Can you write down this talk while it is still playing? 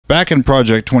Back in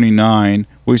Project 29,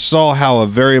 we saw how a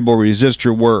variable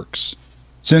resistor works.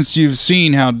 Since you've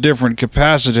seen how different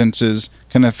capacitances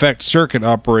can affect circuit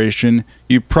operation,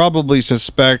 you probably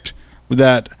suspect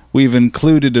that we've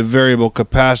included a variable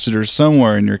capacitor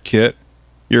somewhere in your kit.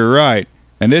 You're right,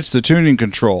 and it's the tuning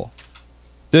control.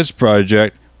 This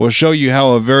project will show you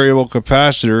how a variable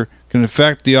capacitor can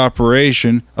affect the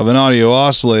operation of an audio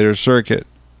oscillator circuit.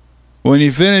 When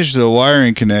you finish the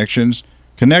wiring connections,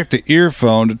 connect the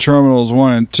earphone to terminals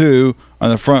 1 and 2 on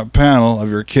the front panel of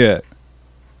your kit.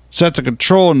 Set the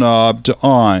control knob to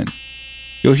on.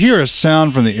 You'll hear a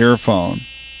sound from the earphone.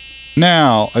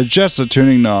 Now, adjust the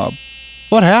tuning knob.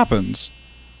 What happens?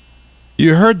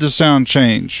 You heard the sound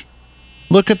change.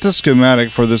 Look at the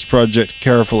schematic for this project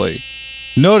carefully.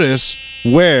 Notice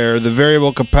where the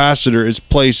variable capacitor is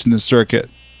placed in the circuit.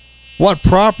 What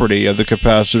property of the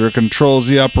capacitor controls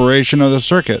the operation of the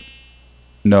circuit?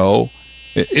 No,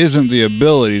 it isn't the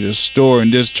ability to store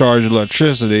and discharge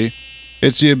electricity.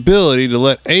 It's the ability to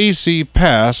let AC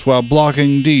pass while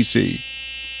blocking DC.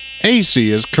 AC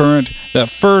is current that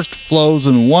first flows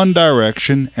in one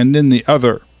direction and then the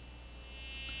other.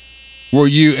 Were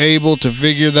you able to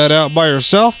figure that out by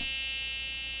yourself?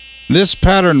 This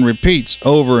pattern repeats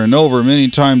over and over many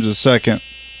times a second.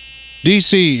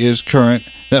 DC is current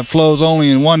that flows only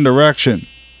in one direction.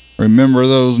 Remember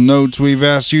those notes we've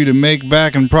asked you to make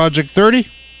back in Project 30?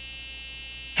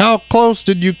 How close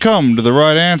did you come to the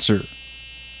right answer?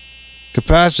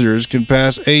 Capacitors can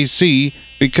pass AC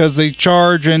because they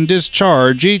charge and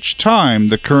discharge each time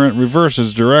the current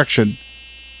reverses direction.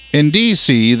 In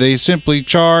DC, they simply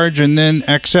charge and then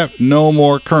accept no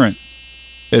more current.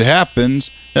 It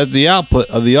happens that the output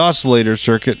of the oscillator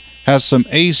circuit has some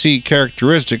AC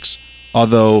characteristics,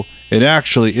 although it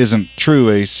actually isn't true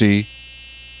AC.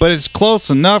 But it's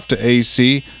close enough to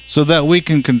AC so that we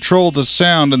can control the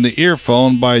sound in the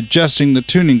earphone by adjusting the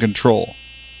tuning control.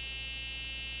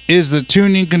 Is the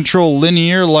tuning control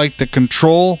linear like the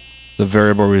control, the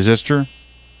variable resistor?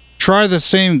 Try the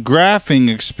same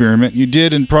graphing experiment you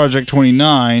did in Project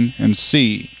 29 and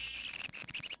see.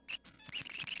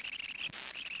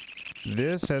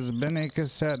 This has been a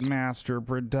Cassette Master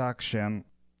production.